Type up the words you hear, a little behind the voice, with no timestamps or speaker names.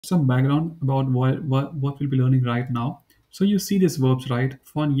some background about what we'll be learning right now. So you see these verbs, right?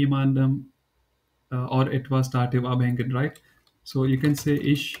 Von jemandem or etwas dative abhängen, right? So you can say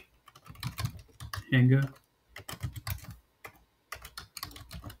ich hänge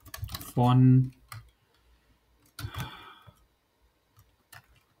von,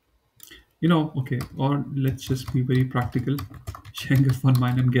 okay, or let's just be very practical. Ich hänge von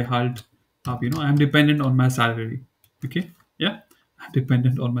meinem Gehalt ab. I'm dependent on my salary. Okay, yeah, I'm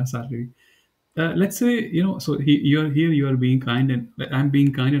dependent on my salary. Let's say so you're here, you are being kind, and I'm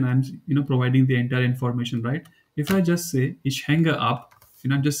being kind, and I'm providing the entire information, right? If I just say ich hänge ab,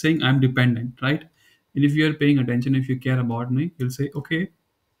 I'm just saying I'm dependent, right? And if you are paying attention, if you care about me, you'll say, okay,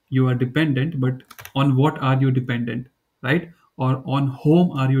 you are dependent, but on what are you dependent, right? Or on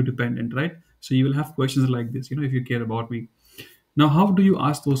whom are you dependent, right? So you will have questions like this, if you care about me. Now, how do you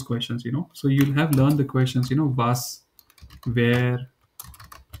ask those questions? So you'll have learned the questions, was, where,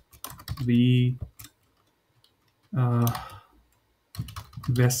 wie, uh,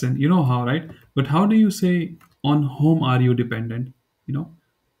 wessen, how, right? But how do you say on whom are you dependent? You know,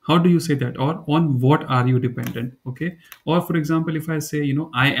 how do you say that? Or on what are you dependent? Okay. Or for example, if I say,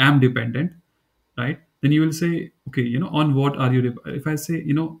 I am dependent, right? Then you will say, okay, on what are you? If I say,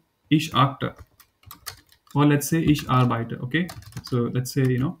 ich achte, or let's say ich arbeite, okay? So let's say,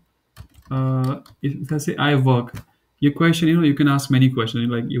 if I say I work, your question, you can ask many questions,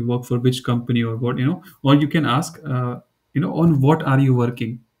 like you work for which company or what, or you can ask, on what are you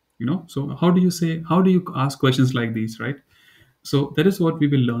working? So how do you ask questions like these, right? So that is what we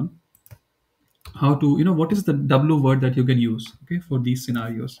will learn. How to, what is the W word that you can use, okay, for these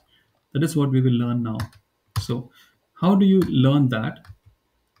scenarios. That is what we will learn now. So how do you learn that?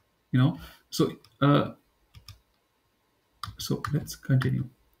 You know, so uh, so let's continue.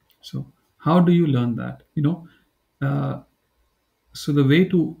 So how do you learn that? Uh, so the way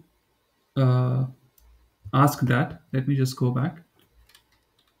to uh, ask that, let me just go back.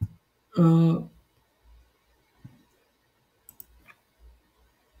 uh,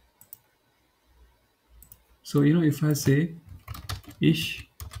 so if I say ich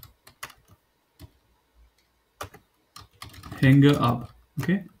hänge ab,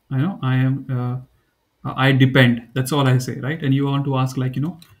 okay, I know I am I depend, that's all I say, right? And you want to ask, like,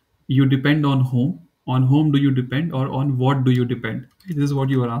 you depend on whom do you depend, or on what do you depend? This is what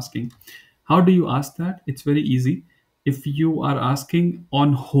you are asking. How do you ask that? It's very easy. If you are asking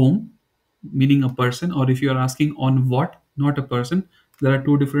on whom, meaning a person, or if you are asking on what, not a person, there are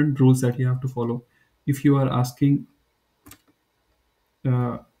two different rules that you have to follow. If you are asking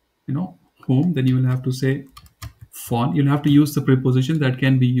uh, whom, then you will have to say von. You'll have to use the preposition that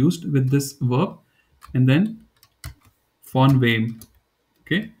can be used with this verb, and then von wem.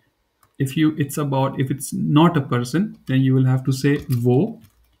 Okay. If it's not a person, then you will have to say wo,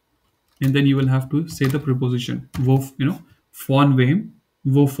 and then you will have to say the preposition wo, von wem,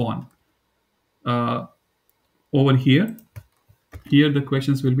 wovon. uh, Over here the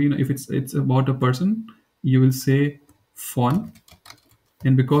questions will be, if it's about a person, you will say von,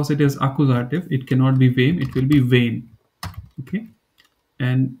 and because it is accusative, it cannot be wem, it will be vain. Okay.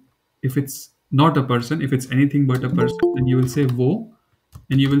 And if it's not a person, if it's anything but a person, then you will say wo,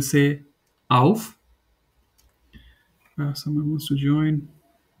 and you will say auf. Someone wants to join.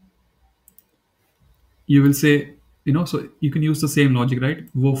 You will say, so you can use the same logic,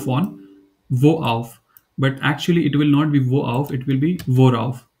 right? Wovon, wo auf. But actually it will not be wo auf, it will be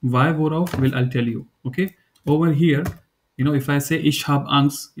worauf. Why worauf? Well, I'll tell you. Okay. Over here, if I say ich hab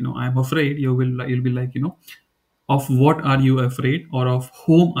Angst, I'm afraid, you'll be like, of what are you afraid, or of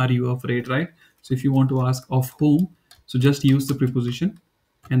whom are you afraid, right? So if you want to ask of whom, so just use the preposition,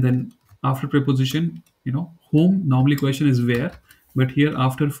 and then after preposition, whom, normally question is where, but here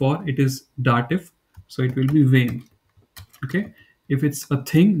after for, it is dative, so it will be wem. Okay. If it's a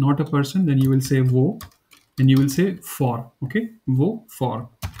thing, not a person, then you will say wo, and you will say for. Okay. Wo, for.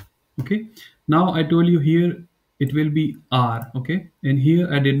 Okay. Now I told you here it will be r. Okay. And here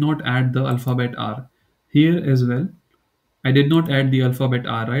I did not add the alphabet r. Here as well I did not add the alphabet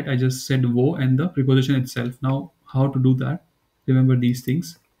R, right? I just said wo and the preposition itself. Now, how to do that? Remember these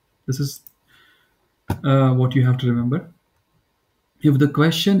things. This is what you have to remember. If the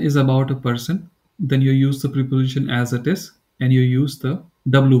question is about a person, then you use the preposition as it is, and you use the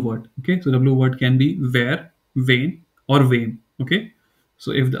W word. Okay, so W word can be where, when, or when. Okay,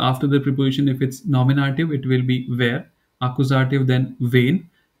 so if after the preposition, if it's nominative, it will be where, accusative then when,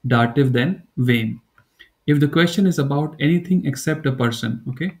 dative then when. If the question is about anything except a person,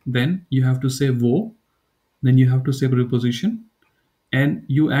 okay, then you have to say wo, then you have to say preposition, and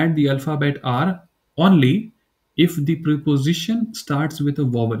you add the alphabet R only if the preposition starts with a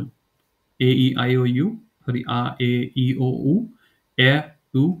vowel, a e I o u, sorry, a e o u,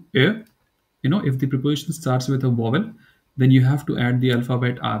 u e, if the preposition starts with a vowel, then you have to add the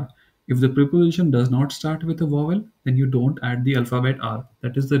alphabet r. If the preposition does not start with a vowel, then you don't add the alphabet r.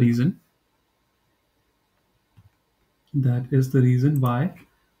 That is the reason why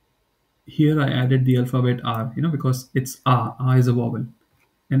here I added the alphabet r, because it's a is a vowel.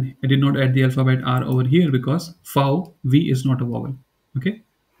 And I did not add the alphabet r over here because v is not a vowel. Okay,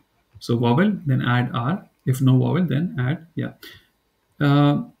 so vowel, then add r. If no vowel, then add, yeah.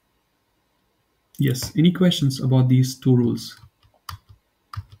 Uh, yes, any questions about these two rules?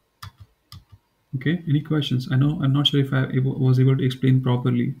 Okay, any questions? I know I'm not sure if was able to explain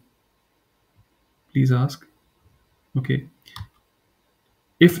properly. Please ask. Okay,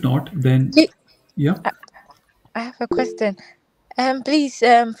 if not, then Ye- yeah. I have a question. Please,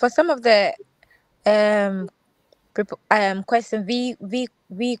 for some of the um question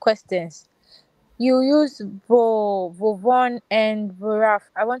V questions, you use Vovon and Voraf.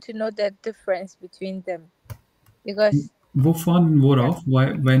 I want to know the difference between them because Wofan and yeah. Worauf.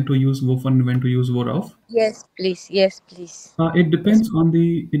 Why, when to use Wofan and when to use Worauf? Yes, please. Yes, please. It Yes. depends on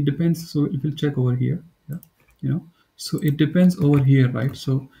the. It depends. So it will check over here. Yeah, you know. So it depends over here, right?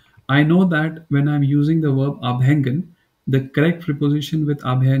 So I know that when I'm using the verb abhängen, the correct preposition with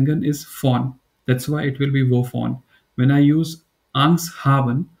abhängen is von. That's why it will be wovon. When I use Angst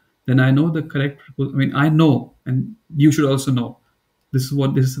haben, then I know the correct. I mean, I know, and you should also know. This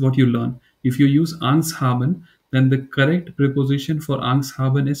is what you learn. If you use Angst haben, then the correct preposition for Angst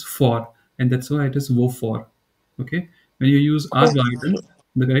haben is for, and that's why it is wovor. Okay, when you use Okay. arbeiten,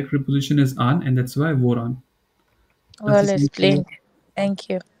 the correct preposition is an, and that's why woran. That's the Well same thing. explained. Thank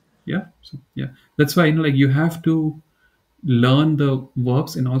you. Yeah, so yeah, that's why like you have to learn the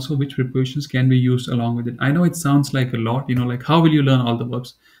verbs and also which prepositions can be used along with it. I know it sounds like a lot, like how will you learn all the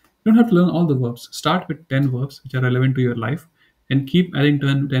verbs? You don't have to learn all the verbs. Start with 10 verbs which are relevant to your life and keep adding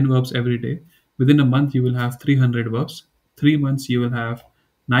 10 verbs every day. Within a month you will have 300 verbs. 3 months you will have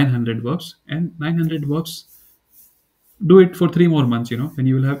 900 verbs, and 900 verbs, do it for 3 more months, then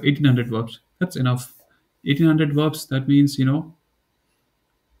you will have 1800 verbs. That's enough. 1800 verbs, that means,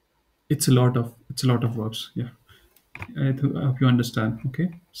 it's a lot of verbs. Yeah, I hope you understand. Okay,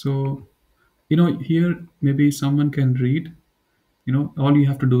 so here maybe someone can read. All you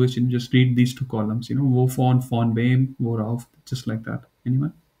have to do is just read these two columns, wo von wem, worauf, just like that.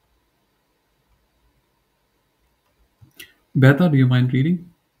 Anyone? Betha, do you mind reading?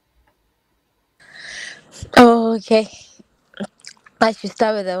 Okay. I should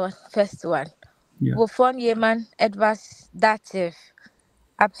start with the first one. Yeah. Wovon jemand etwas dativ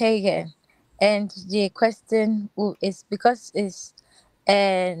abhängen. And the question is because it's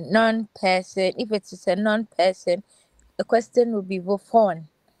a non-person. If it is a non-person, the question will be wovon.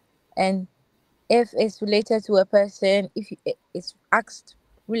 And if it's related to a person, if it's asked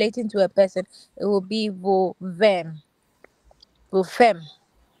relating to a person, it will be wovem. Wovem.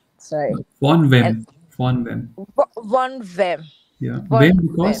 Sorry. Von And wem. Von wem. von vem. Yeah, Von vem.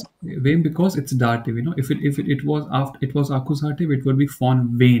 Wem because it's dative. If it was after, it was accusative, it would be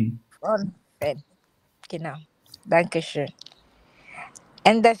von wen. Von vem. Genau. Dankeschön.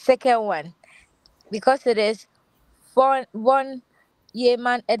 And the second one, because it is von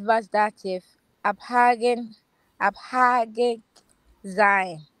jemand etwas dativ abhängig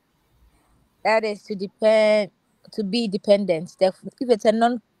sein. That is to be dependent. If it's a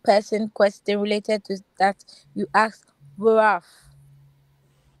non-person question related to that, you ask worauf.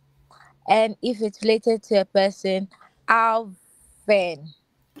 And if it's related to a person, auf wen.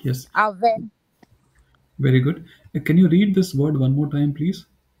 Yes, Auf wen very good. Can you read this word one more time, please?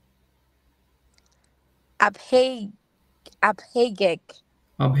 abhängig.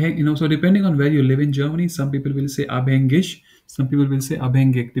 Abhängig. So depending on where you live in Germany, some people will say abhängisch, some people will say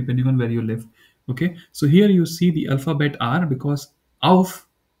abhängig, depending on where you live. Okay, so here you see the alphabet R because auf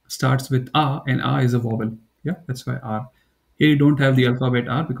starts with A and A is a vowel. Yeah, that's why R. Here you don't have the alphabet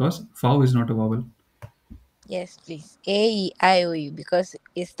R because V is not a vowel. Yes, please. A-E-I-O-U, because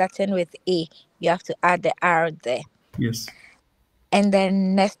it's starting with A. You have to add the R there. Yes. And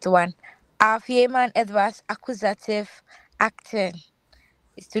then next one. Auf jemand etwas accusative acting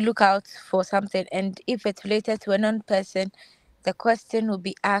is to look out for something. And if it's related to a non-person, the question will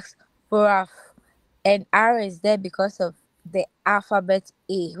be asked worauf. And R is there because of the alphabet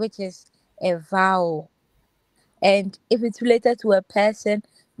A, which is a vowel. And if it's related to a person,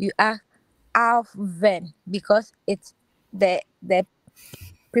 you ask auf wen, because it's the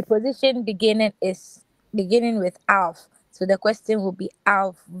preposition beginning with auf. So the question will be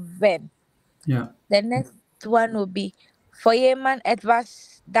auf wen. Yeah. The next next one will be for jemand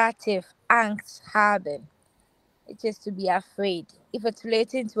etwas dative Angst haben, which is to be afraid. If it's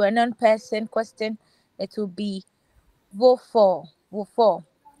relating to a non-person question, it will be wovor, wovor.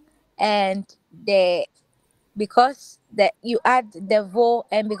 And the because that you add the vo,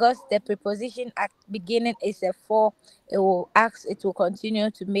 and because the preposition at beginning is a for, it will continue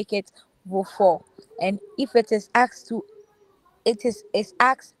to make it wovor. And if it is asked to is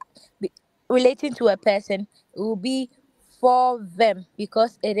asked be- relating to a person, it will be for them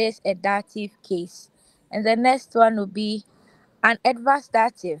because it is a dative case. And the next one will be an advanced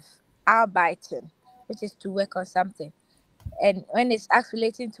dative, arbeiten, which is to work on something. And when it's asked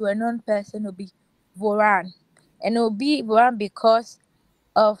relating to a known person, it will be voran. And it will be voran because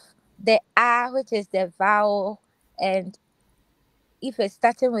of the R, which is the vowel. And if it's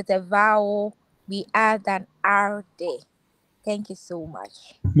starting with a vowel, we add an R there. Thank you so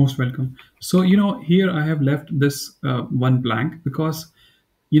much. Most welcome. So, here I have left this one blank because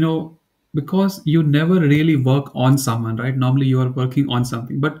you never really work on someone, right? Normally you are working on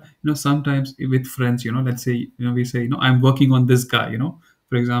something, but sometimes with friends, let's say, we say, I'm working on this guy,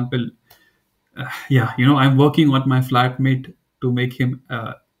 for example, yeah, I'm working on my flatmate to make him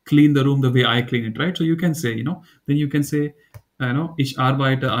clean the room the way I clean it, right? So you can say, then you can say, ich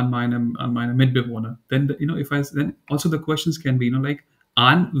arbeite an meinem Mitbewohner. Then if then also the questions can be, like,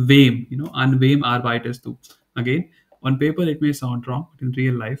 an wem arbeitest du? Again, on paper it may sound wrong, but in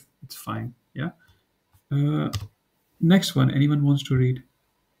real life it's fine. Yeah. uh, Next one, anyone wants to read?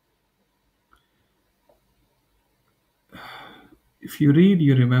 If you read,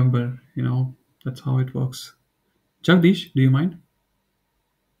 you remember. That's how it works. Jagdish, do you mind?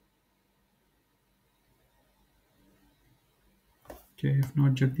 Okay, if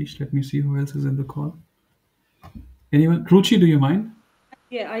not Jagdish, let me see who else is in the call. Anyone? Ruchi, do you mind?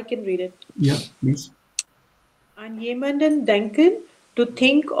 Yeah, I can read it. Yeah, please. An jemanden denken, to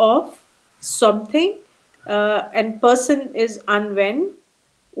think of something, and person is anwen.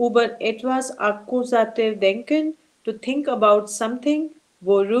 Über etwas akkusativ denken, to think about something,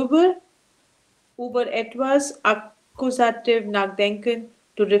 worüber. Über etwas akkusativ nachdenken,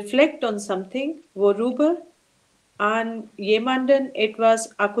 to reflect on something, worüber. An jemanden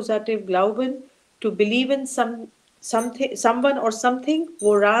etwas akkusativ glauben, to believe in something, someone or something,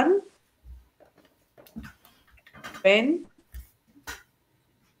 woran, when.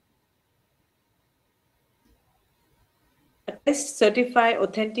 Attest, certify,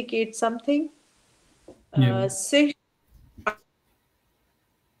 authenticate something. Yeah. Sich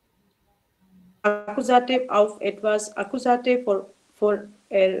Akkusativ auf etwas, Akkusativ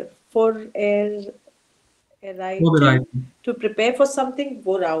vorbereiten, Vorbereiten. to prepare for something,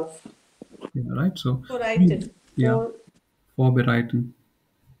 worauf. Yeah, right. So, Vorbereiten, yeah, vorbereiten.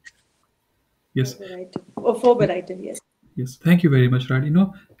 Yes. vorbereiten. Oh, vorbereiten, yes. Yes. Thank you very much, right?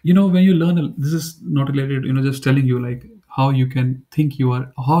 When you learn, this is not related, just telling you like how you can think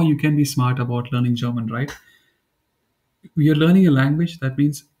how you can be smart about learning German, right? You're learning a language. That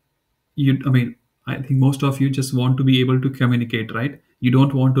means I think most of you just want to be able to communicate, right? You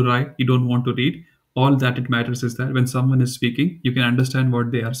don't want to write, you don't want to read. All that it matters is that when someone is speaking, you can understand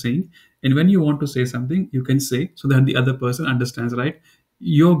what they are saying, and when you want to say something, you can say so that the other person understands, right?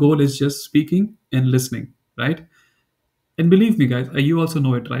 Your goal is just speaking and listening, right? And believe me, guys, you also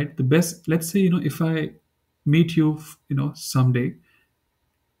know it, right? The best, let's say, if I meet you, someday,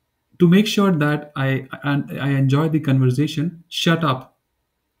 to make sure that I enjoy the conversation, shut up,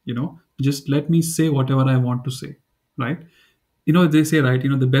 just let me say whatever I want to say, right? They say, right,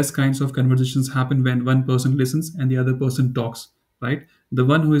 the best kinds of conversations happen when one person listens and the other person talks, right? The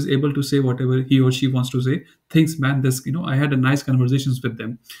one who is able to say whatever he or she wants to say thinks, man, this, I had a nice conversations with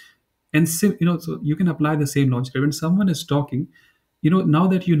them. And so you can apply the same logic when someone is talking. Now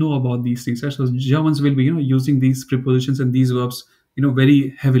that you know about these things, right? So Germans will be using these prepositions and these verbs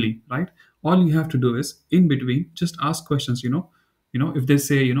very heavily, right? All you have to do is in between just ask questions. If they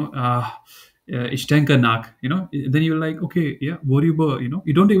say, ich denke nach, then you're like, okay, yeah, worüber,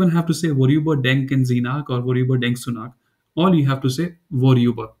 you don't even have to say worüber denken Sie nach or worüber denkst du nach. All you have to say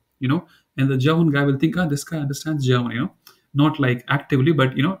worüber, and the German guy will think, this guy understands German, not like actively,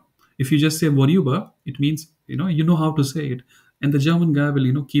 but if you just say worüber, it means you know how to say it, and the German guy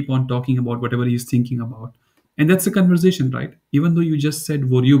will keep on talking about whatever he's thinking about, and that's a conversation, right? Even though you just said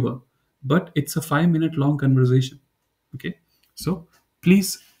worüber, but it's a 5 minute long conversation. Okay, so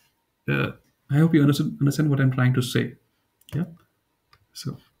please, uh, I hope you understand what I'm trying to say. Yeah.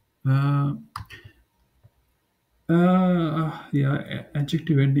 So, uh, yeah,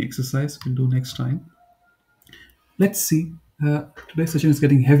 adjective ending exercise we'll do next time. Let's see. Today's session is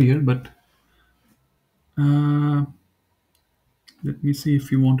getting heavier, but Uh, Let me see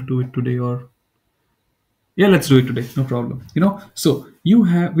if you want to do it today or yeah, let's do it today. No problem. So we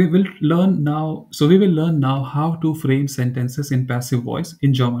will learn now how to frame sentences in passive voice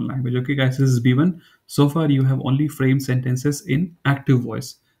in German language. Okay, guys, this is B1. So far, you have only framed sentences in active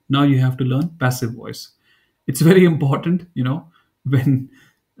voice. Now you have to learn passive voice. It's very important, when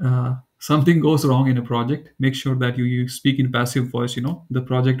something goes wrong in a project, make sure that you speak in passive voice. The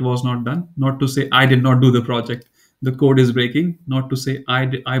project was not done. Not to say I did not do the project. The code is breaking. Not to say I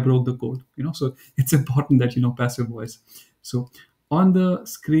broke the code. So it's important that you know passive voice. So on the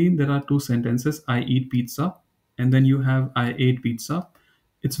screen there are two sentences: I eat pizza, and then you have I ate pizza.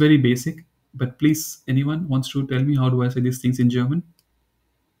 It's very basic, but please, anyone wants to tell me how do I say these things in German?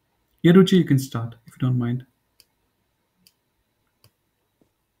 Yeah, Ruchi, you can start if you don't mind.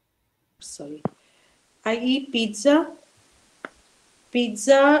 Sorry. I eat pizza.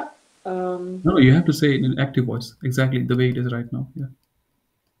 Pizza. No, you have to say it in active voice, exactly the way it is right now. Yeah,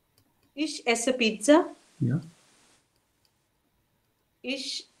 Ich esse Pizza. yeah,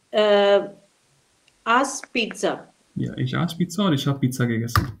 Ich aß Pizza. yeah. Ich aß Pizza or ich habe Pizza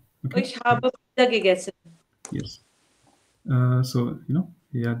gegessen. Okay. Ich habe Pizza gegessen. Yes. So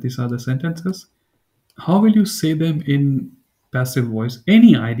yeah, these are the sentences. How will you say them in passive voice?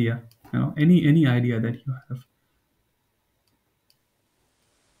 Any idea? Any idea that you have?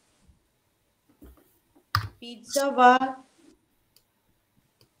 Pizza war.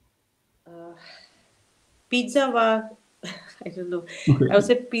 Uh, Pizza war. I don't know. I would Okay.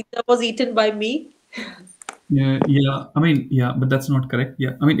 say pizza was eaten by me. Yeah, yeah. I mean, yeah, but that's not correct.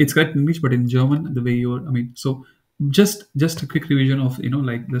 Yeah, I mean, it's correct in English, but in German, the way you're. I mean, so just a quick revision of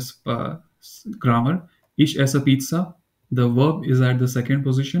like this grammar. Ich esse Pizza. The verb is at the second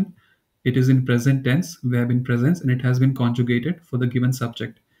position. It is in present tense, verb in presence, and it has been conjugated for the given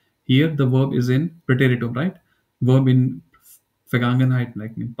subject. Here, the verb is in preteritum, right? Verb in Vergangenheit,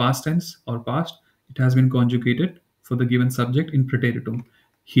 like in past tense or past, it has been conjugated for the given subject in preteritum.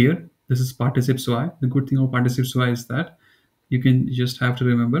 Here, this is participe soi. The good thing about participe soi is that you can just have to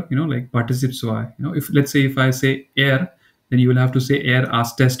remember, like participe soi. If let's say if I say air, then you will have to say air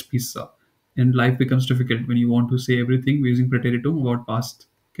as test pizza, and life becomes difficult when you want to say everything using preteritum about past.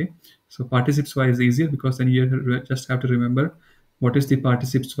 Okay, so participe soi is easier because then you just have to remember what is the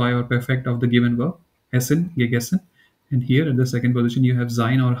participe soi or perfect of the given verb, essen, gegessen, and here at the second position you have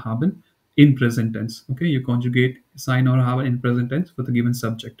sein or haben in present tense. Okay, you conjugate sein or haben in present tense for the given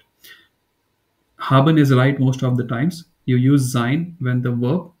subject. Haben is right most of the times. You use sein when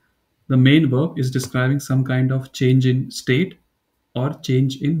the main verb is describing some kind of change in state or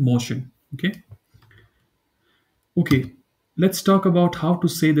change in motion. Okay. Okay. Let's talk about how to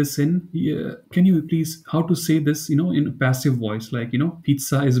say this in. Can you please how to say this? In passive voice, like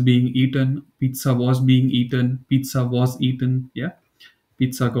pizza is being eaten, pizza was being eaten, pizza was eaten. Yeah,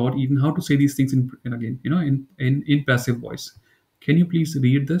 pizza got eaten. How to say these things in again? In passive voice. Can you please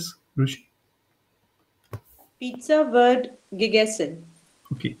read this, Rushi? Pizza wird gegessen.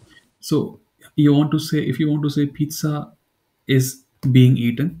 Okay. So if you want to say pizza is being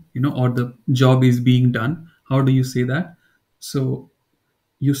eaten, or the job is being done, how do you say that? So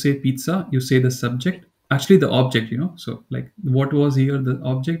you say pizza, you say the subject, actually the object, so like what was here the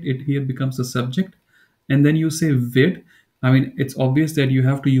object, it here becomes the subject, and then you say wird. I mean, it's obvious that you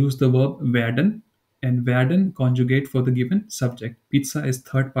have to use the verb werden, and werden conjugate for the given subject. Pizza is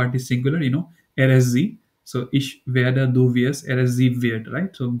third party singular, RSZ. So ich werde, du wirst, RSZ wird,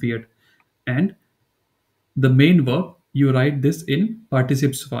 right? So wird. And the main verb, you write this in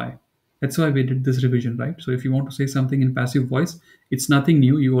participe soi. That's why we did this revision, right? So if you want to say something in passive voice, it's nothing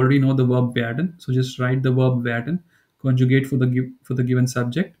new. You already know the verb werden. So just write the verb werden, conjugate for the given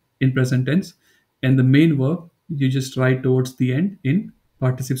subject in present tense, and the main verb you just write towards the end in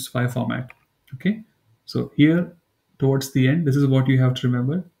participe soi format. Okay. So here towards the end, this is what you have to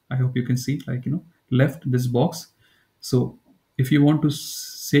remember. I hope you can see, like left this box. So if you want to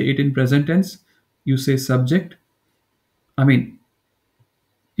say it in present tense, you say subject. I mean,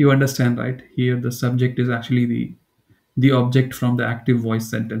 you understand, right? Here the subject is actually the object from the active voice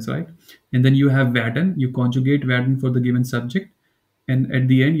sentence, right? And then you have werden. You conjugate werden for the given subject, and at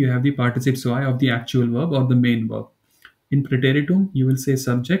the end you have the participe soi of the actual verb or the main verb. In preteritum, you will say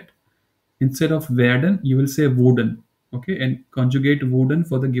subject. Instead of werden, you will say wurden. Okay, and conjugate wurden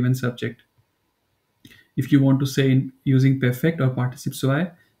for the given subject. If you want to say in using perfect or participe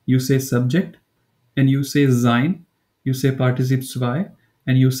soi, you say subject, and you say sein, you say participe soi,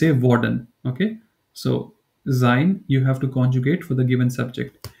 and you say worden. Okay, so sein you have to conjugate for the given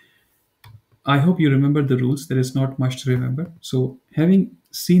subject. I hope you remember the rules. There is not much to remember. So having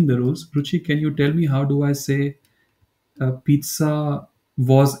seen the rules. Ruchi, can you tell me how do I say pizza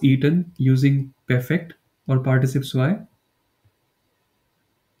was eaten using perfect or participes y?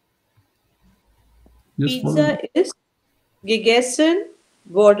 Just follow me. Pizza is gegessen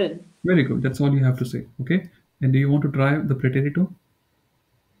worden. Very good. That's all you have to say. Okay. And do you want to try the preterito?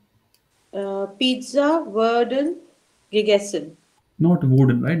 Pizza werden gegessen. Not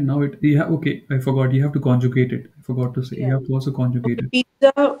wooden, right? Now it. Yeah. Okay. I forgot. You have to conjugate it. I forgot to say. Yeah. You have to also conjugate Okay. it.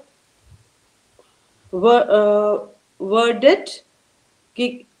 Pizza werdet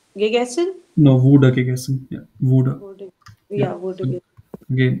gegessen. No, wurde gegessen. Yeah. Wurde. Wurde. Yeah. Yeah, wurde So gegessen.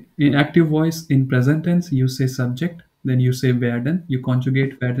 again, in active voice, in present tense, you say subject, then you say werden. You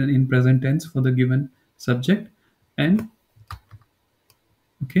conjugate werden in present tense for the given subject, and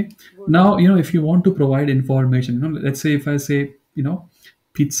okay. Wurde. Now, if you want to provide information, let's say if I say,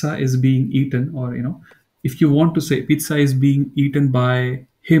 pizza is being eaten, or, if you want to say pizza is being eaten by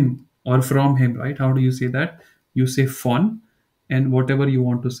him or from him, right? How do you say that? You say von, and whatever you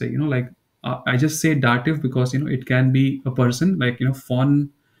want to say, like I just say dative because, it can be a person, like, von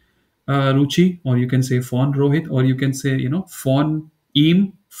Ruchi, or you can say Fawn Rohit, or you can say, Fawn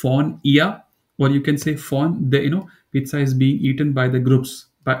Eam, Fawn Ia, or you can say Fawn, pizza is being eaten by the groups,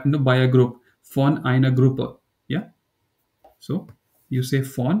 by a group, Fawn eine Gruppe. Yeah. So you say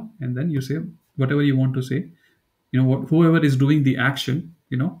Fawn, and then you say whatever you want to say, whoever is doing the action,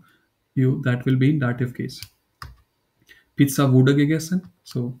 that will be in dative case. Pizza wurde gegessen.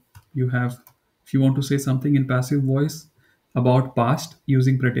 So you have, if you want to say something in passive voice about past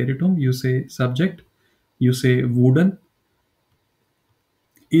using preteritum, you say subject, you say wurden.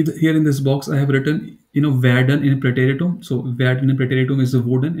 Here in this box, I have written, werden in preteritum. So werden in preteritum is the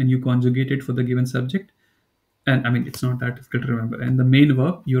wurden, and you conjugate it for the given subject. And I mean, it's not that difficult to remember. And the main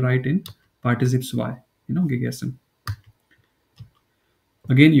verb you write in participes y, gegessen.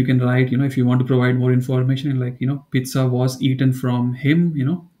 Again, you can write, if you want to provide more information, like, pizza was eaten from him,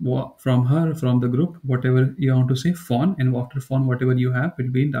 from her, from the group, whatever you want to say, von, and after von, whatever you have will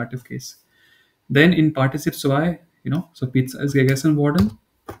be in dative case. Then in participes y, so pizza is gegessen worden.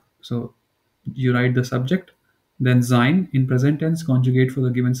 So you write the subject, then sein in present tense, conjugate for the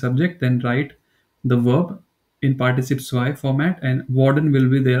given subject, then write the verb in participes y format, and worden will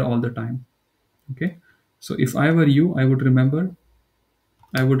be there all the time. Okay. So if I were you, I would remember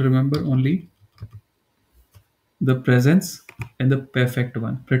only the presence and the perfect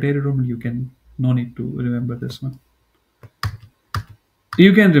one. Preteritum, you can, no need to remember this one.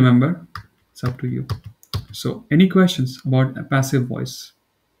 You can remember, it's up to you. So any questions about a passive voice?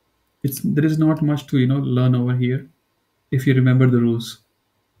 There is not much to learn over here if you remember the rules.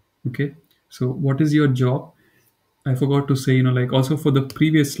 Okay. So what is your job? I forgot to say, like also for the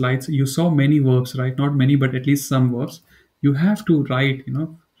previous slides, you saw many verbs, right? Not many, but at least some verbs. You have to write,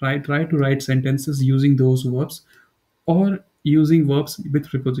 try to write sentences using those verbs, or using verbs with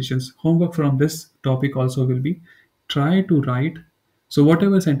prepositions. Homework from this topic also will be, try to write. So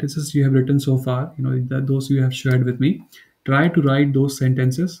whatever sentences you have written so far, those you have shared with me, try to write those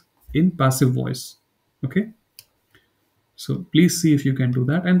sentences in passive voice. Okay. So please see if you can do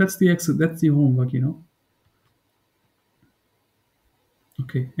that, and that's the homework.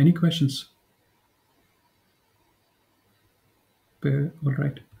 Okay. Any questions? All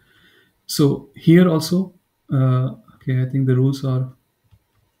right. So here also, okay, I think the rules are,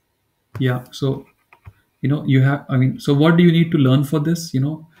 yeah. So you have, I mean, so what do you need to learn for this?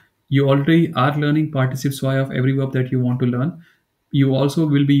 You already are learning participes y of every verb that you want to learn. You also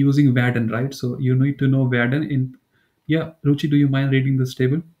will be using werden, right? So you need to know werden in, yeah. Ruchi, do you mind reading this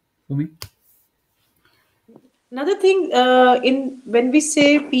table for me? Another thing, in when we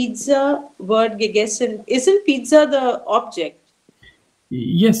say pizza word gegessen, isn't pizza the object?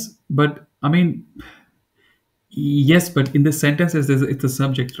 Yes, but I mean, yes, but in the sentences, it's a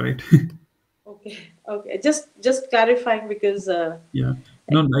subject, right? Okay, okay. Just clarifying because Yeah.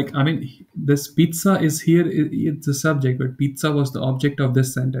 No, like, I mean, this pizza is here, it's the subject, but pizza was the object of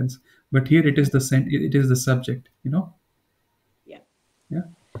this sentence. But here it is it is the subject. yeah. Yeah.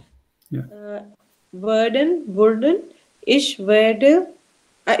 Yeah. Wurden, ich werde.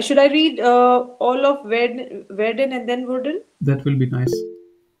 Should I read all of werden and then wurden? That will be nice.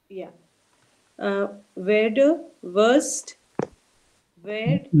 Yeah. Werde, wirst,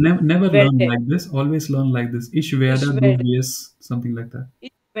 werd, Never learn werde. like this. Always learn like this. Ich Ich werde, du werde. wirst, something like that.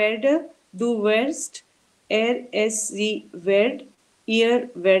 Ich werde, du wirst, es, sie werd, ihr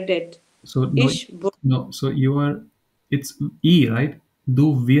werdet. So no, Ich, wo- no. So it's E, right?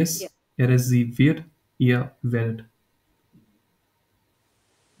 Du yeah. wirst, sie wird, ihr werdet.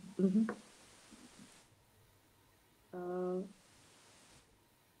 Mhm. Uh,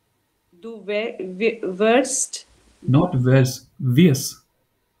 worst, Not where's, vies.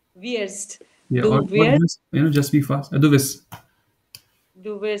 worst, Yeah, du or wirst, just, just be fast. Do this.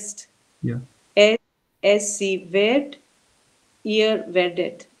 du wirst, Yeah. sie wird, ihr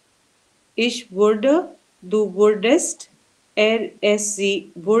werdet. Ich wurde, du wurdest,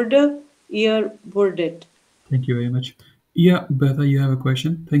 sie wurde, ihr wurdet. Thank you very much. Yeah, Betha, you have a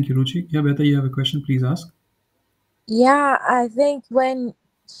question. Thank you, Ruchi. Yeah, Betha, you have a question. Please ask. Yeah, I think when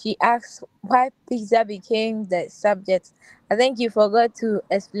she asked why pizza became the subject, I think you forgot to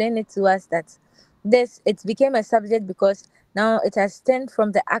explain it to us that this it became a subject because now it has turned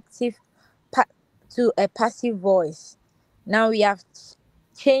from the active to a passive voice. Now we have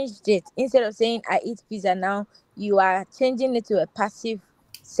changed it. Instead of saying I eat pizza now, you are changing it to a passive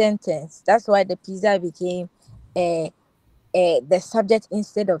sentence. That's why the pizza became a the subject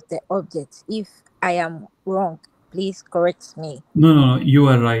instead of the object. If I am wrong, please correct me. No, no, no. You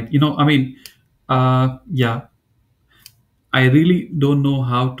are right. Yeah, I really don't know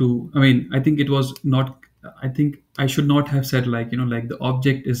how to. I mean, I think it was not. I think I should not have said, like, like the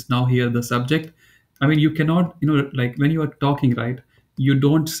object is now here the subject. I mean, you cannot, like when you are talking, right? You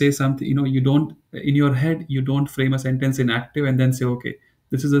don't say something. You don't in your head. You don't frame a sentence in active and then say, okay,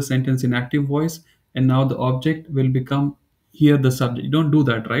 this is a sentence in active voice, and now the object will become here the subject. You don't do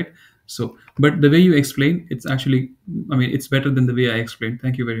that, right? So, but the way you explain, it's actually, I mean, it's better than the way I explained.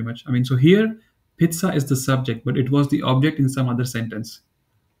 Thank you very much. I mean, so here pizza is the subject, but it was the object in some other sentence.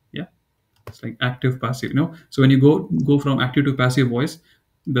 Yeah, it's like active passive. So when you go from active to passive voice,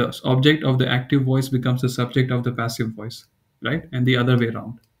 the object of the active voice becomes the subject of the passive voice, right? And the other way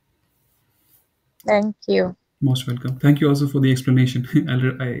around. Thank you. Most welcome. Thank you also for the explanation.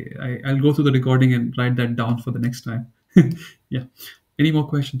 I'll go through the recording and write that down for the next time. Yeah. Any more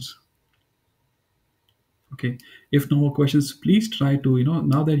questions? Okay. If no more questions, please try to,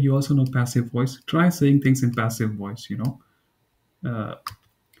 now that you also know passive voice, try saying things in passive voice. Uh,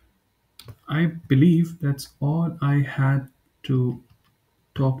 I believe that's all I had to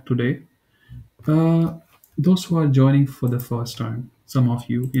talk today. Uh, those who are joining for the first time, some of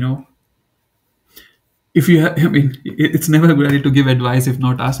you, if you have, I mean, it's never a good idea to give advice if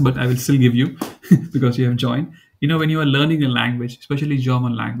not asked, but I will still give you because you have joined. When you are learning a language, especially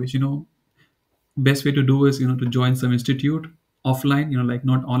German language, best way to do is to join some institute offline, like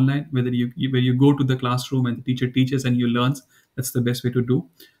not online, whether where you go to the classroom and the teacher teaches and you learns. That's the best way to do.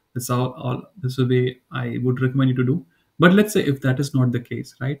 That's the way I would recommend you to do. But let's say if that is not the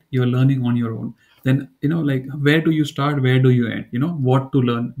case, right? You're learning on your own. Then like, where do you start, where do you end? What to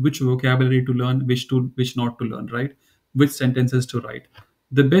learn, which vocabulary to learn, which not to learn, right? Which sentences to write.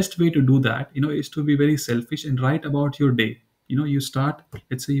 The best way to do that, is to be very selfish and write about your day. You start,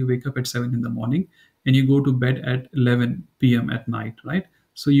 let's say you wake up at 7 in the morning and you go to bed at 11 p.m. at night, right?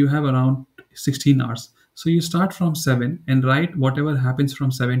 So you have around 16 hours. So you start from 7 and write whatever happens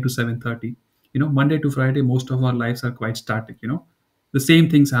from 7 to 7:30. Monday to Friday, most of our lives are quite static. The same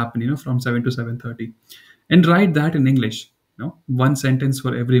things happen, from 7 to 7:30. And write that in English, one sentence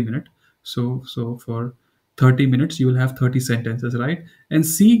for every minute. So for 30 minutes you will have 30 sentences, right? And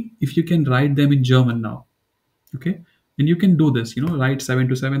see if you can write them in German now. Okay. And you can do this, write 7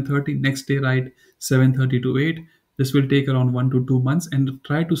 to 7:30, next day write 7:30 to 8. This will take around 1 to 2 months, and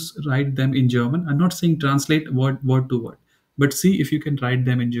try to write them in German. I'm not saying translate word to word, but see if you can write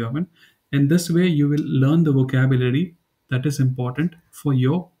them in German. And this way you will learn the vocabulary that is important for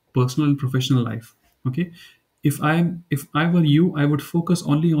your personal and professional life. Okay. If I were you, I would focus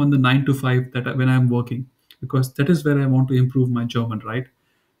only on the 9 to 5 when I'm working, because that is where I want to improve my German, right?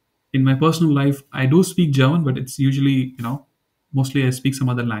 In my personal life, I do speak German, but it's usually, mostly I speak some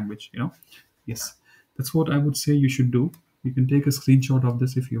other language. Yes, that's what I would say you should do. You can take a screenshot of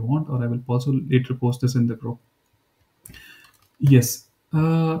this if you want, or I will also later post this in the group. Yes.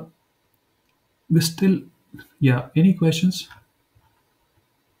 We still, yeah. Any questions?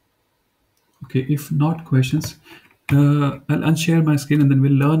 Okay, if not questions, I'll unshare my screen and then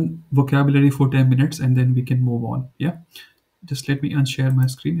we'll learn vocabulary for 10 minutes and then we can move on. Yeah, just let me unshare my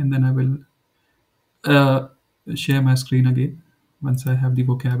screen and then I will uh, share my screen again once I have the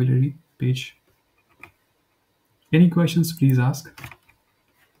vocabulary page. Any questions, please ask.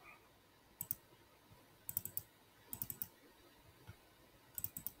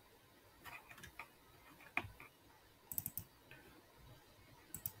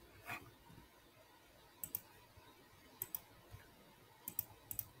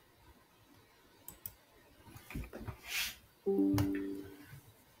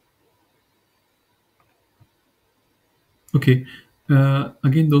 Okay.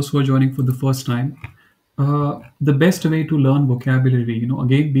 Again, those who are joining for the first time, The best way to learn vocabulary,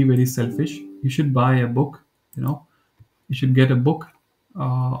 again, be very selfish. You should buy a book. You know, you should get a book,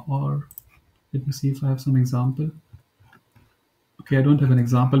 or let me see if I have some example. Okay, I don't have an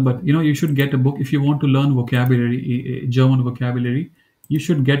example, but you should get a book if you want to learn vocabulary, German vocabulary. You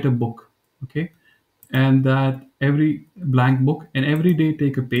should get a book, okay, and that every blank book, and every day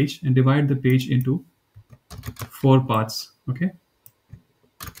take a page and divide the page into four parts. Okay,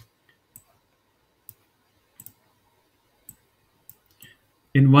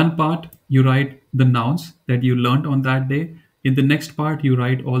 in one part you write the nouns that you learned on that day. In the next part you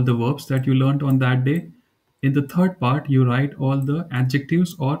write all the verbs that you learned on that day. In the third part you write all the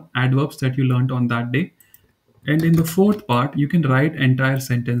adjectives or adverbs that you learned on that day. And in the fourth part you can write entire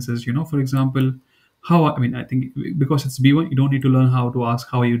sentences. For example, I think because it's B1 you don't need to learn how to ask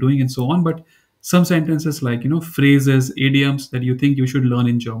how are you doing and so on, but some sentences like phrases, idioms that you think you should learn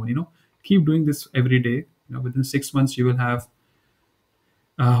in German. Keep doing this every day. Within 6 months you will have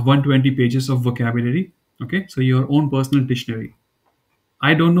 120 pages of vocabulary. Okay, so your own personal dictionary.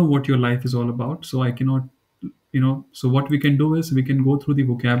 I don't know what your life is all about, so I cannot, so what we can do is we can go through the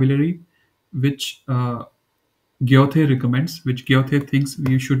vocabulary which Goethe recommends, which Goethe thinks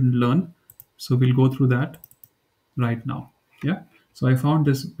we should learn. So we'll go through that right now. Yeah. So I found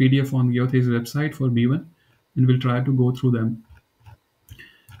this PDF on Goethe's website for B1, and we'll try to go through them.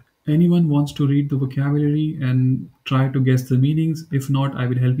 Anyone wants to read the vocabulary and try to guess the meanings? If not, I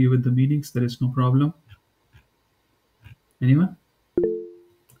will help you with the meanings. There is no problem. Anyone?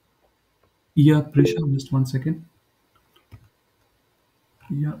 Yeah, Prisha, just 1 second.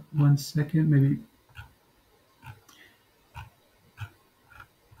 Yeah, 1 second, maybe.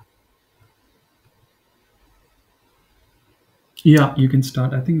 Yeah, you can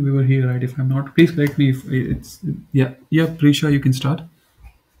start. I think we were here, right? If I'm not, please correct me if it's. Yeah, yeah, Prisha, you can start.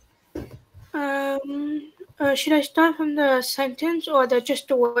 Should I start from the sentence or just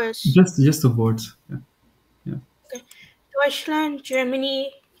the words? Just the words. Yeah, yeah. Okay. Deutschland,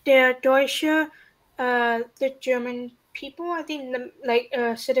 Germany, der Deutsche, the German people, I think,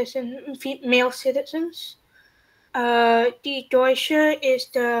 male citizens. Die Deutsche is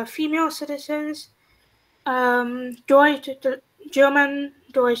the female citizens. Deutsch, the German,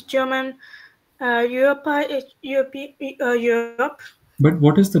 Deutsch, German. Europa is Europe. But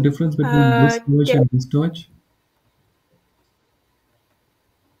what is the difference between this Deutsch and this Deutsch?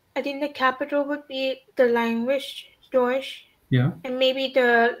 I think the capital would be the language Deutsch, Yeah, and maybe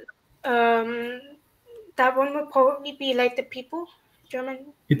the that one would probably be like the people,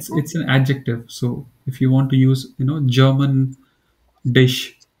 German people. it's an adjective. So if you want to use German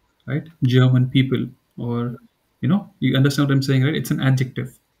dish, right? German people, or you understand what I'm saying, right? It's an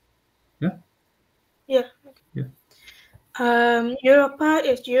adjective. Yeah, Yeah. yeah. Europa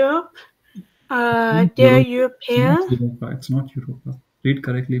is Europe. Not They're Europa. It's not European. Europa. It's not Europa. Read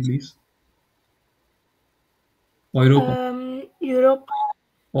correctly, please. Europa. Europa.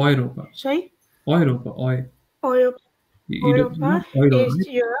 Europa. Sorry. Europa. Oi. Europe. You don't, Europa Euro, is right?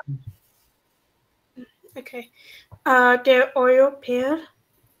 Europe. Okay. They're European.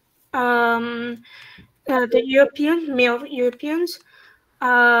 The European male Europeans.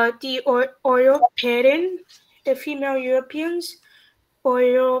 The European, the female Europeans.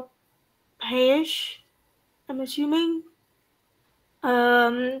 Europeans, I'm assuming.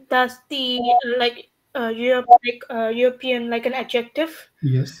 That's the Europe, European, like an adjective.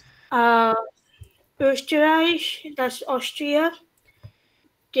 Yes. Österreich, that's Austria.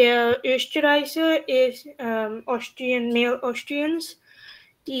 Der Österreicher is Austrian, male Austrians.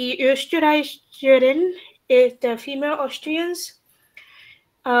 Die Österreicherin is the female Austrians.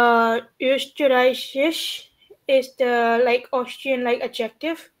 Österreichisch is the Austrian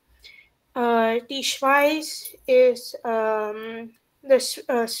adjective. Die Schweiz is the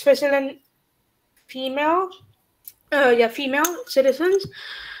Switzerland female. Female citizens.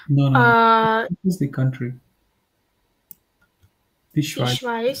 No, no, no. This is the country. The Die Schweiz.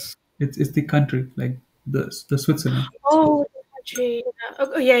 Schweiz. It's the country, like the Switzerland. Oh, the country.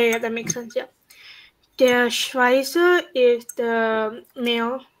 Yeah, that makes sense. Yeah. Der Schweizer is the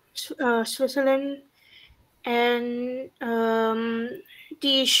male Switzerland, and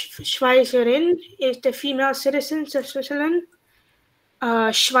die Schweizerin is the female citizens of Switzerland.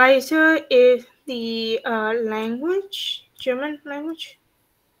 Schweizer is the language, German language.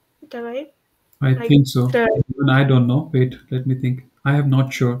 Is that right? I think so. Even I don't know. Wait, let me think. I am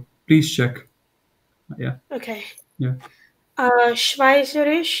not sure. Please check. Yeah. Okay. Yeah.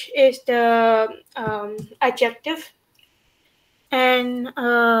 Schweizerisch is the adjective, and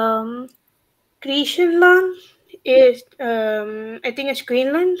Griechenland is I think it's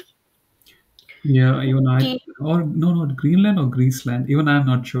Greenland. Yeah, even I, The or no, not Greenland or Greeceland. Even I'm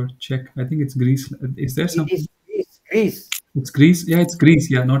not sure. Check. I think it's Greece. Is there It is something? Greece. Greece. It's Greece. Yeah, it's Greece.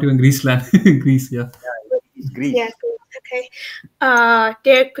 Yeah, not even Greeceland. Greece. Yeah. Yeah, it is yeah, Greece. Greece, okay.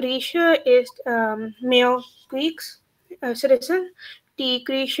 Their Grisha is male Greeks citizen. The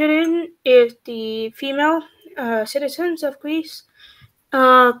Grecian is the female citizens of Greece.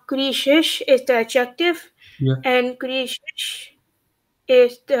 Grecish is the adjective, Yeah. and Grecish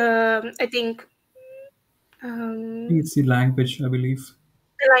is the I think I think um, it's the language, I believe.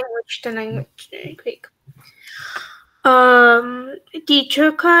 the language Greek. The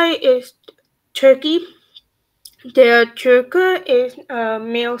Turkai is Turkey. The Turka is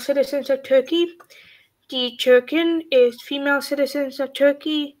male citizens of Turkey. The Turkin is female citizens of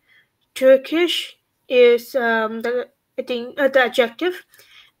Turkey. Turkish is the I think the adjective,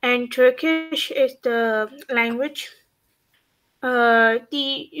 and Turkish is the language.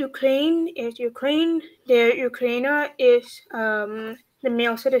 The Ukraine is Ukraine. The Ukrainer is the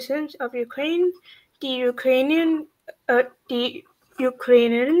male citizens of Ukraine. The Ukrainian, the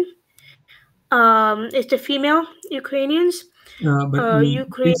Ukrainian is the female Ukrainians. But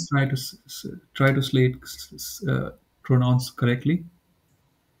Ukraine, please try to try to slate pronouns correctly.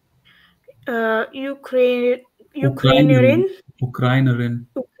 Ukraine, Ukrainerin, Ukrainian,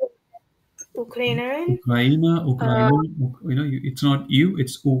 Ukrainerin, Ukrainian, Ukraina, uh, Ukraine. It's not you,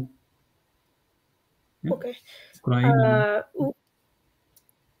 it's u. Yeah, okay, Ukrainerin. uh, U-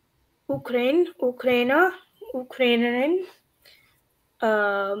 Ukraine, Ukrainian,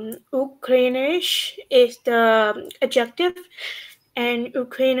 Ukrainish is the adjective, and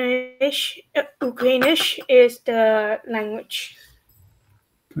Ukrainish is the language.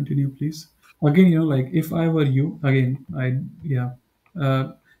 Continue, please. Again, like if I were you, again, yeah.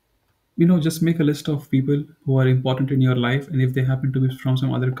 Uh, just make a list of people who are important in your life, and if they happen to be from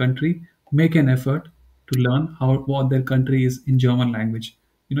some other country, make an effort to learn how what their country is in German language.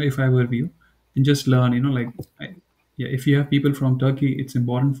 If I were you, and just learn. Yeah, if you have people from Turkey, it's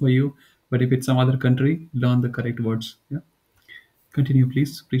important for you. But if it's some other country, learn the correct words. Yeah. Continue,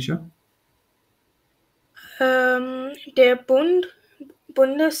 please, Prisha. Der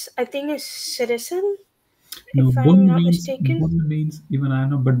Bundes, I think, is citizen, No, if I'm not mistaken. Bund means even I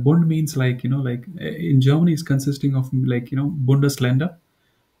know, but Bund means like like in Germany is consisting of like Bundesländer.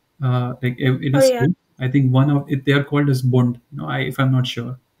 Like in a Oh yeah, state, I think one of it they are called as Bund. If I'm not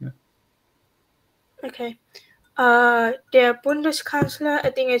sure. Yeah. okay. Der Bundeskanzler, I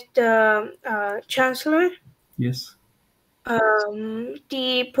think, is the chancellor. Yes.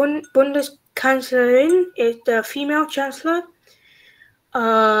 The Bundeskanzlerin is the female chancellor.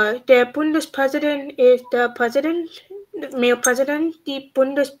 Der Bundespräsident is the president, the male president. The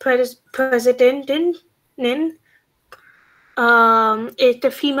Bundespräsidentin is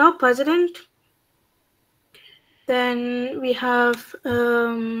the female president. Then we have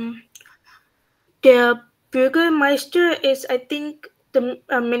der Bürgermeister is, I think, the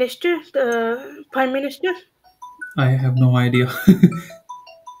minister, the prime minister. I have no idea.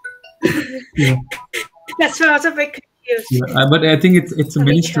 Yeah. That's why I was a bit Yeah. confused. But I think it's a Let me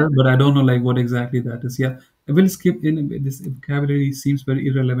minister, check. but I don't know like what exactly that is. Yeah. I will skip in this vocabulary seems very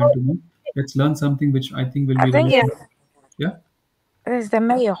irrelevant to me. Let's learn something which I think will I be think Yeah, relevant. it's Yeah. it's the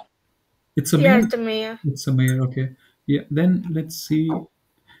mayor. It's a yeah, mayor. it's the mayor. It's a mayor. Okay. Yeah. Then let's see.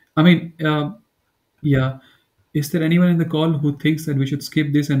 I mean, yeah. Is there anyone in the call who thinks that we should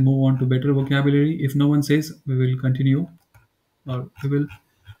skip this and move on to better vocabulary? If no one says, we will continue, or we will.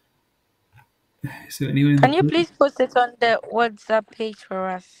 Is there anyone in the Can you call? please post it on the WhatsApp page for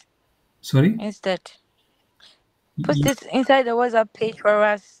us Sorry. instead? Post Y- it inside the WhatsApp page for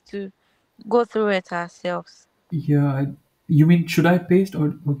us to go through it ourselves. Yeah. You mean should I paste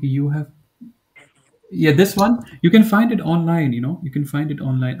or okay? You have. Yeah, this one you can find it online. You can find it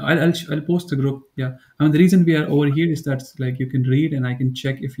online. I'll post the group. Yeah. I mean the reason we are over here is that like you can read and I can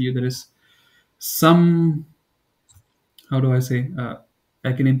check if there is some, how do I say,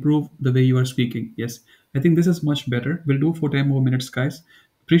 I can improve the way you are speaking. Yes, I think this is much better. We'll do for 10 more minutes, guys.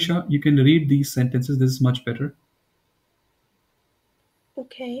 Prisha, you can read these sentences. This is much better.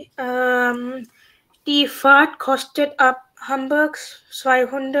 Okay. Die Fahrt kostet ab Hamburg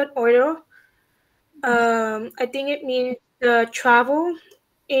 200 Euro. I think it means the travel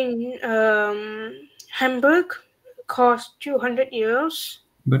in Hamburg cost 200 euros.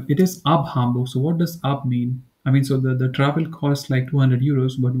 But it is ab Hamburg. So what does ab mean? I mean, so the travel costs like 200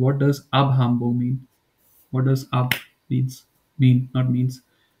 euros, but what does ab Hamburg mean? What does ab means? Not means.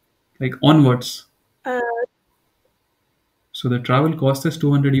 Like onwards. Uh, So the travel cost is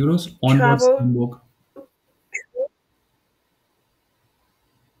 200 euros onwards travel Hamburg.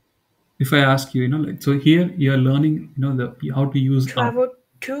 If I ask you, like, so here you're learning, the how to use up. Travel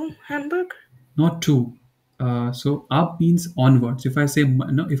to Hamburg. Not to. So up means onwards. If I say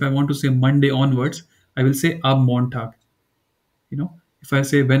no, if I want to say Monday onwards, I will say ab Montag. If I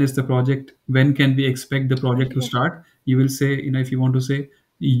say when is the project, when can we expect the project to Okay. start, you will say, if you want to say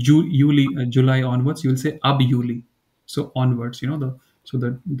July onwards, you will say ab Juli. So onwards,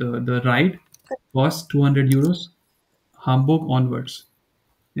 the ride costs 200 euros, Hamburg onwards.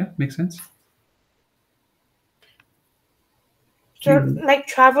 Yeah, makes sense. So Please. like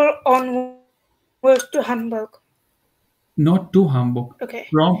travel onwards to Hamburg. Not to Hamburg. Okay.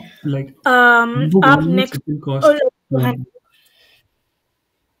 From like Hamburg Up onwards, next. it will Oh, cost like to 200.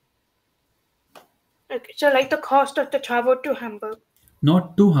 Okay. So like the cost of the travel to Hamburg.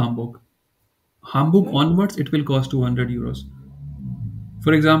 Not to Hamburg. Hamburg Hmm? onwards, it will cost 200 euros.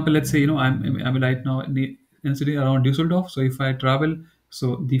 For example, let's say, I'm right now in city around Düsseldorf. So if I travel,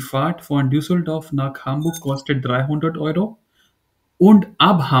 so die Fahrt von Düsseldorf nach Hamburg kostet 300 Euro. Und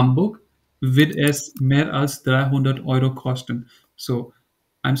ab Hamburg wird es mehr als 300 Euro kosten. So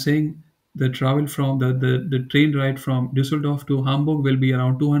I'm saying the travel from the train ride from Düsseldorf to Hamburg will be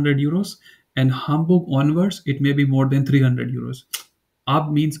around 200 euros, and Hamburg onwards it may be more than 300 euros.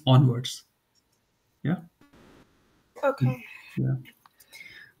 Ab means onwards. Yeah. Okay. Yeah.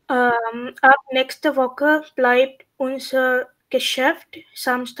 Ab nächste Woche bleibt unser Geschäft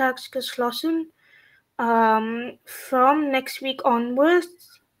samstags geschlossen. From next week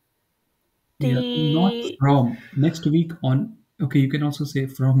onwards, Yeah, not the from next week on. Okay, you can also say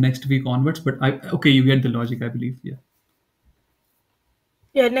from next week onwards, but I okay, you get the logic, I believe. Yeah.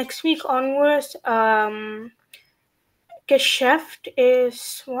 yeah, next week onwards, Geschäft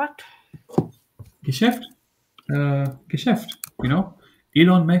is what? Geschäft. Geschäft.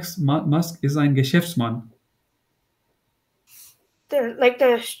 Elon Musk is ein Geschäftsmann. The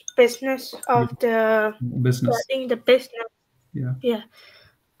business Yeah. of the Business. starting the business. Yeah. Yeah.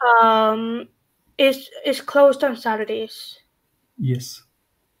 Um, is closed on Saturdays. Yes.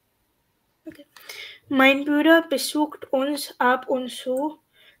 Okay. Mein Bruder besucht uns ab und zu.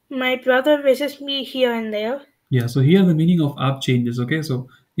 My brother visits me here and there. Yeah. So here the meaning of ab changes. Okay. So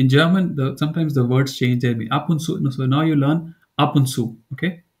in German, sometimes the words change their meaning. Ab und zu. So now you learn ab und zu.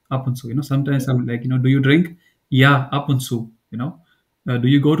 Okay. Ab und zu. Sometimes I'm like, do you drink? Yeah, ab und zu. Do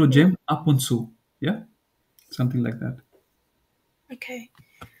you go to Yeah. gym? Ab und zu. Yeah. Something like that. Okay.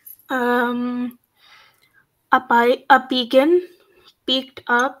 Abbiegen, biegt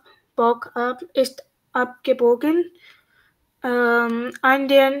ab, bog ab, ist abgebogen. An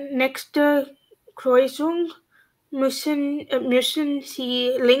der nächsten Kreuzung müssen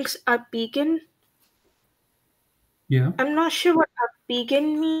Sie links abbiegen. Yeah. I'm not sure what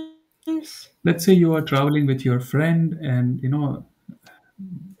abbiegen means. Let's say you are traveling with your friend, and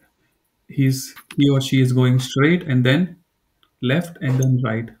he or she is going straight and then left and then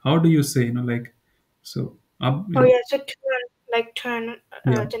right. How do you say, like, so up, Oh yeah, so turn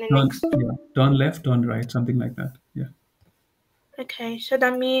yeah, to the turn, next. yeah, turn left, turn right, something like that. Yeah. Okay, so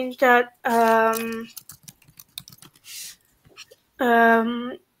that means that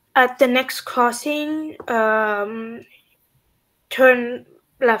at the next crossing, turn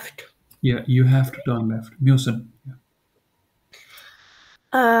left. Yeah, you have to turn left. Musen. Yeah.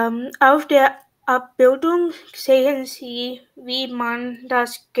 Auf der Abbildung sehen Sie, wie man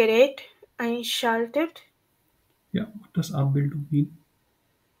das Gerät einschaltet. Yeah. What does Abbildung mean?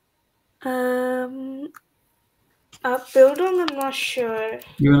 Abbildung, I'm not sure.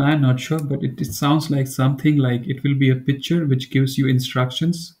 Even I'm not sure, but it sounds like something like it will be a picture which gives you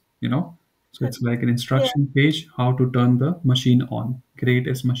instructions. So it's like an Yeah. instruction page how to turn the machine on. Create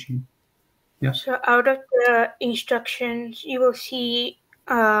as machine. Yeah. So out of the instructions, you will see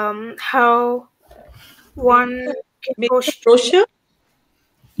how one can Make go a brochure.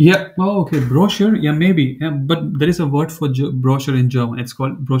 Yeah. Oh, okay. Brochure. Yeah, maybe. Yeah, but there is a word for brochure in German. It's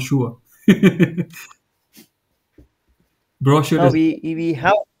called brochure. Brochure No, is we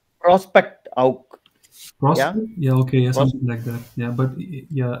have prospect out. Yeah, prospect. Yeah. Okay. Yeah. pros- Something like that. Yeah. But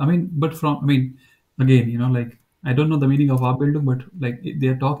yeah. I mean, again, like I don't know the meaning of Abbildung, but like they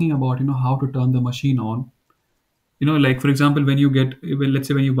are talking about how to turn the machine on. Like for example, let's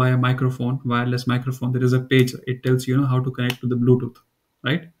say when you buy a microphone, wireless microphone, there is a page. It tells you, how to connect to the Bluetooth,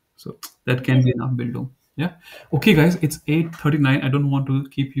 right? So that can be an Abbildung. Yeah. Okay, guys, it's 8:39. I don't want to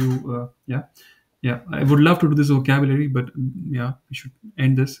keep you. Yeah, yeah. I would love to do this vocabulary, but yeah, we should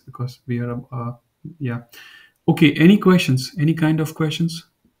end this because we are. Yeah. Okay. Any questions? Any kind of questions?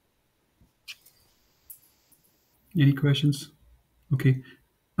 Any questions? Okay.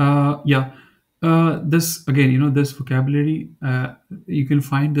 Yeah. This again, this vocabulary, you can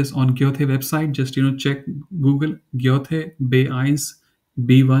find this on Goethe website. Just check Google Goethe B1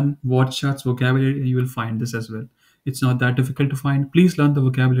 B1 Wortschatz vocabulary, and you will find this as well. It's not that difficult to find. Please learn the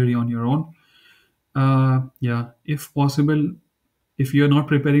vocabulary on your own. Yeah, if possible, if you're not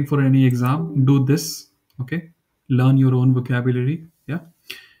preparing for any exam, do this. Okay, learn your own vocabulary. Yeah,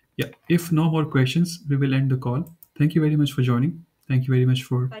 yeah. If no more questions, we will end the call. Thank you very much for joining. Thank you very much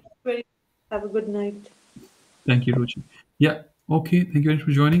for. Thank you very much. Have a good night. Thank you, Ruchi. Yeah. Okay. Thank you very much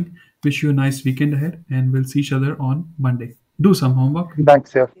for joining. Wish you a nice weekend ahead, and we'll see each other on Monday. Do some homework.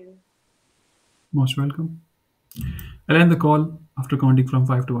 Thanks, yeah. Most welcome. I'll end the call after counting from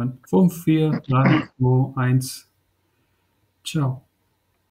 5 to 1. From 4, 3, 2, 1. Ciao.